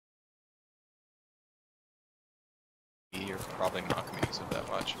ADD, you're probably not going to use it that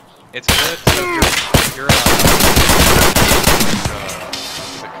much. It's good, so your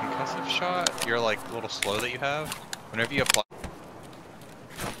the concussive shot, you're like a little slow that you have. Whenever you apply.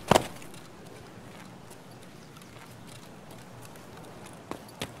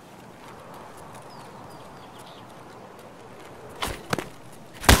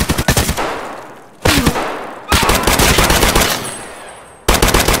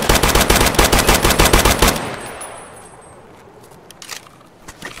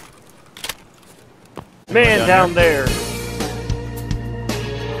 Man down there.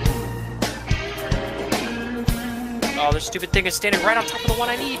 Oh, this stupid thing is standing right on top of the one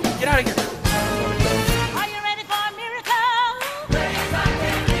I need. Get out of here. Are you ready for a miracle?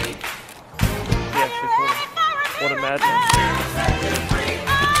 Yeah, what a madness. Are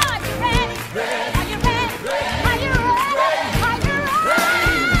you ready? Are you ready? Are you ready?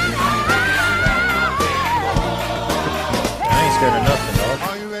 I ain't scared of nothing, dog.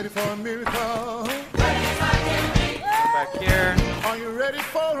 Are you ready for a miracle? Come back here. Are you ready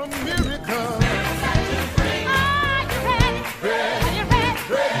for a miracle?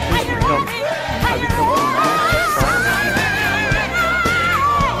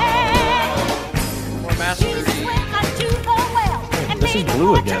 More mastery. This is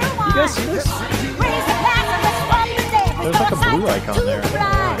blue again. You guys see this? There's like a blue icon there.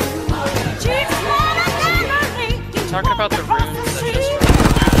 Talking about the runes that just.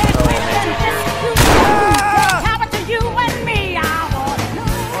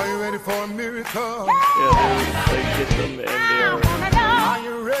 Are you ready for a miracle? Yeah, they get them and they're... Are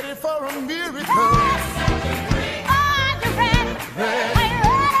you ready for a miracle?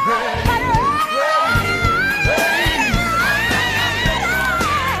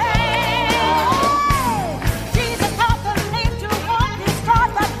 Jesus taught the lame to walk, destroy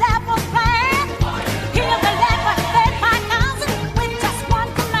the devil's plan. Heal the leper, fed 5,000 with just one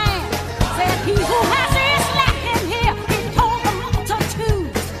command. Said he who has ears, let him hear. He told the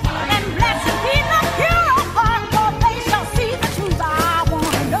multitudes. And blessed be the pure of heart, for they shall see the truth. I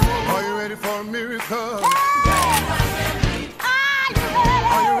want to know. Are you ready for a miracle? Are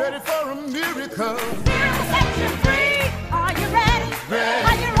you ready? For a miracle? Set you free. Are you ready?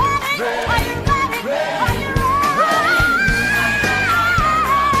 Are you ready? Are you ready? Are you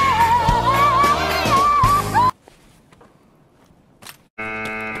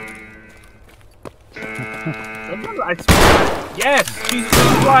I swear. Yes!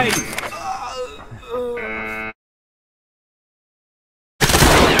 Jesus Christ!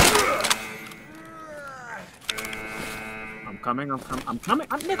 I'm coming,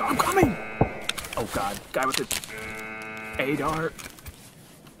 nigga, I'm coming! Oh god, guy with the A dart.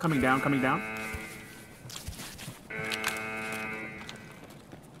 Coming down. Coming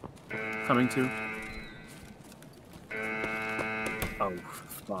to. Oh,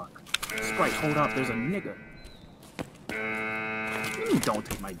 fuck. Sprite, hold up, there's a nigga. You don't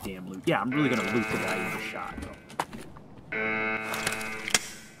take my damn loot. Yeah, I'm really gonna loot the guy in the shot, though.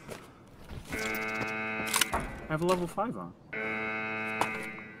 I have a level 5 on. I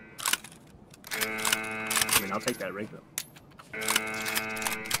mean, I'll take that rig, though.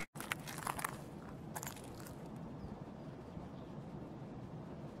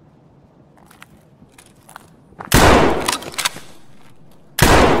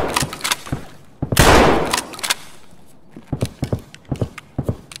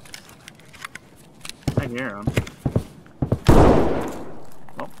 I hear him.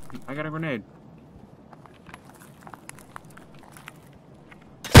 Oh, I got a grenade.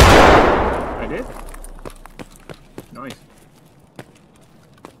 I did? Nice.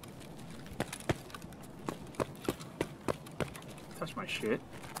 Touch my shit.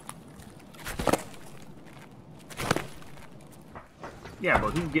 Yeah,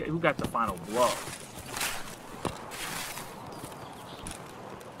 but who got the final blow?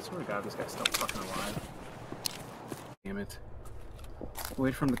 I swear to God, this guy's still fucking alive. Damn it.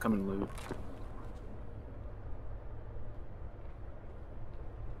 Wait for him to come and loot.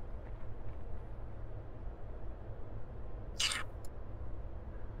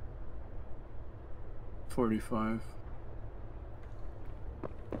 $45.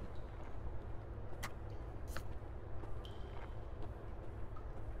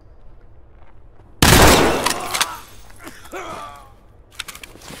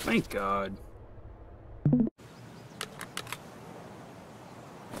 Thank God.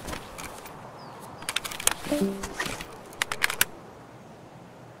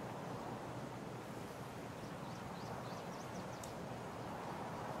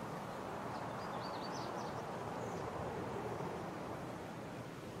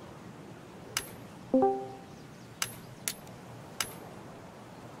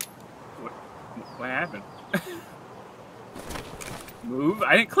 What happened? Move?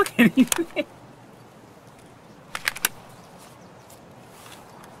 I didn't click anything.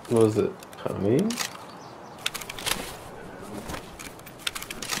 Was it coming?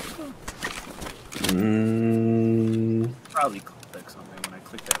 Probably click something when I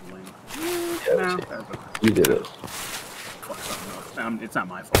click that link. Yeah, No, it was- that's okay. you did it. Fuck something else. It's not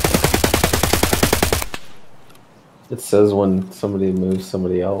my fault. It says when somebody moves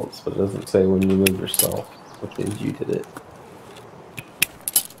somebody else, but it doesn't say when you move yourself, which means you did it.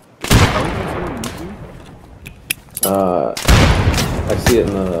 I see it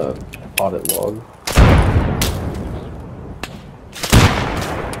in the audit log.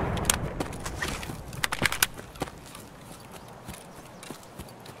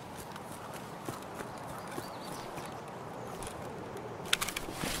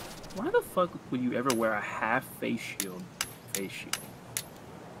 Why the fuck would you ever wear a half face shield? Face shield.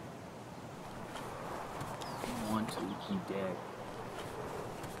 I don't want to. I'm dead.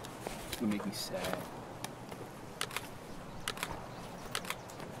 It's gonna make me sad.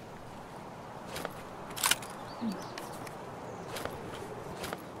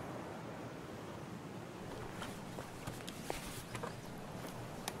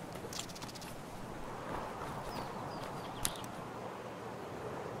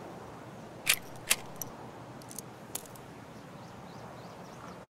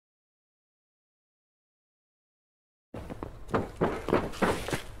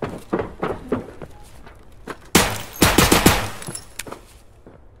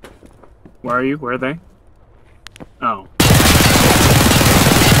 Where are you? Where are they? Oh.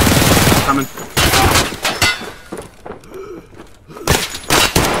 Coming.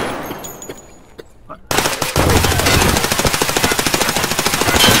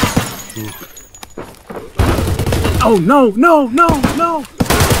 Oh no, no, no, no!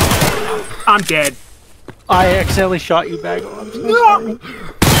 I'm dead. I accidentally shot you back. I'm so No!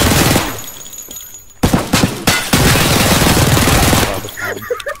 sorry.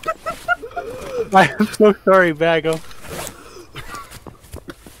 I am so sorry, Bago.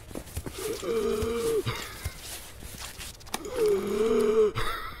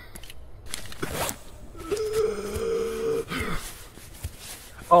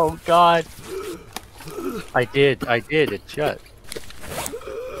 Oh God. I did, it shut.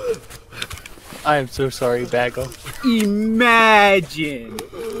 I am so sorry, Bago. Imagine!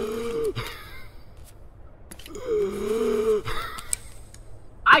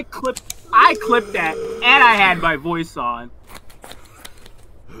 I clipped that, and I had my voice on.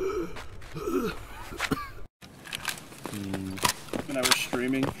 When I was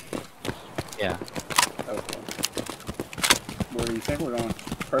streaming? Yeah. Okay. Where do you think we're going?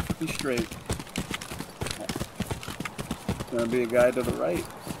 Perfectly straight. There's gonna be a guy to the right.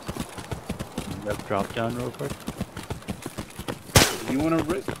 Let's drop down real quick. You wanna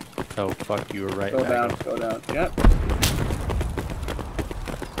risk? Oh fuck, you were right, Go down, Bago. go down. Yep.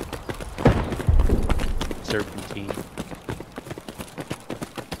 Serpentine.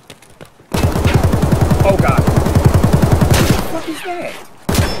 Oh God. What the fuck is that?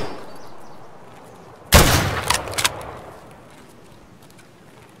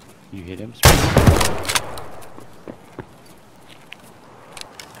 You hit him?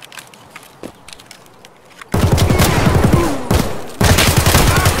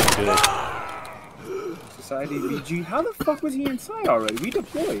 Good. Society VG. How the fuck was he inside already? We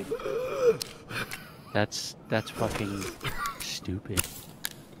deployed. That's fucking stupid.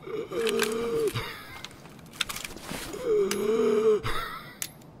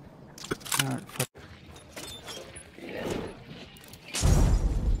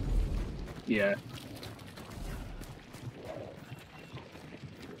 Yeah.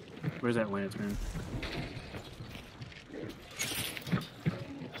 Where's that lantern?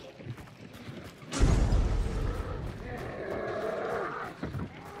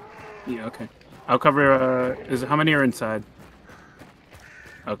 Yeah, okay. I'll cover, how many are inside?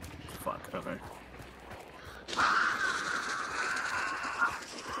 Oh, fuck, okay.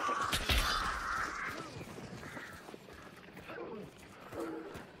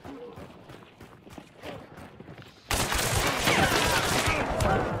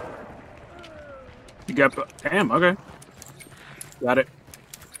 You got, damn, okay. Got it.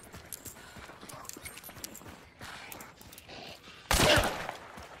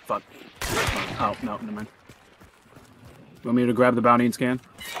 Fuck. Oh, no, never mind. You want me to grab the bounty and scan?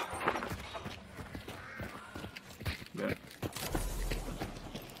 Good.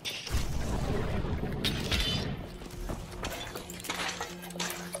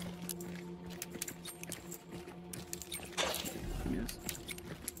 Yes.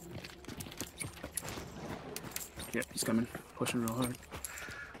 Yep, he's coming. Pushing real hard.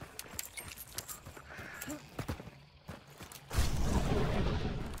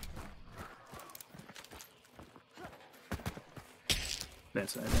 That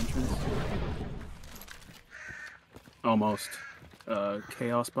side entrance. Almost.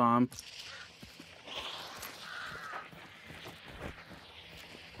 Chaos bomb.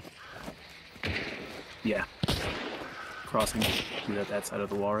 Yeah. Crossing. He's at that side of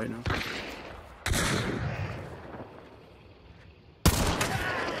the wall right now.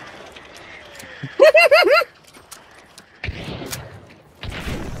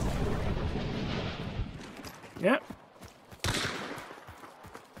 Yep.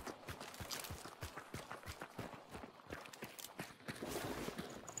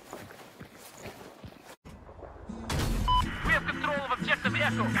 We have control of objective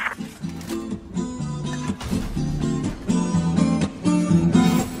Echo.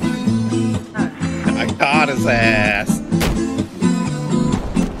 I caught his ass.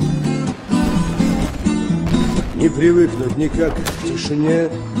 Не привыкнуть никак к тишине.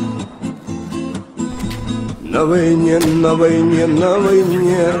 На войне, на войне, на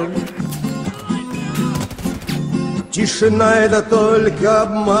войне. Тишина — это только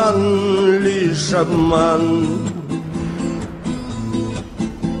обман, лишь обман.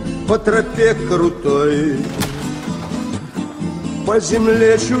 По тропе крутой, по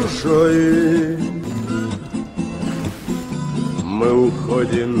земле чужой мы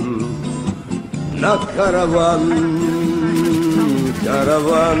уходим на караван,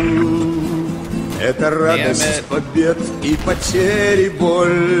 караван. Это радость побед и потери,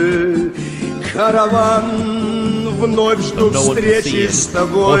 боль. Караван, вновь жду встречи с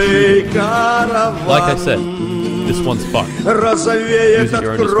тобой. Караван, like I said, this one's fucked. Розовеет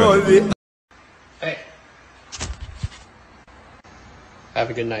от крови. Hey.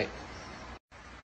 Have a good night.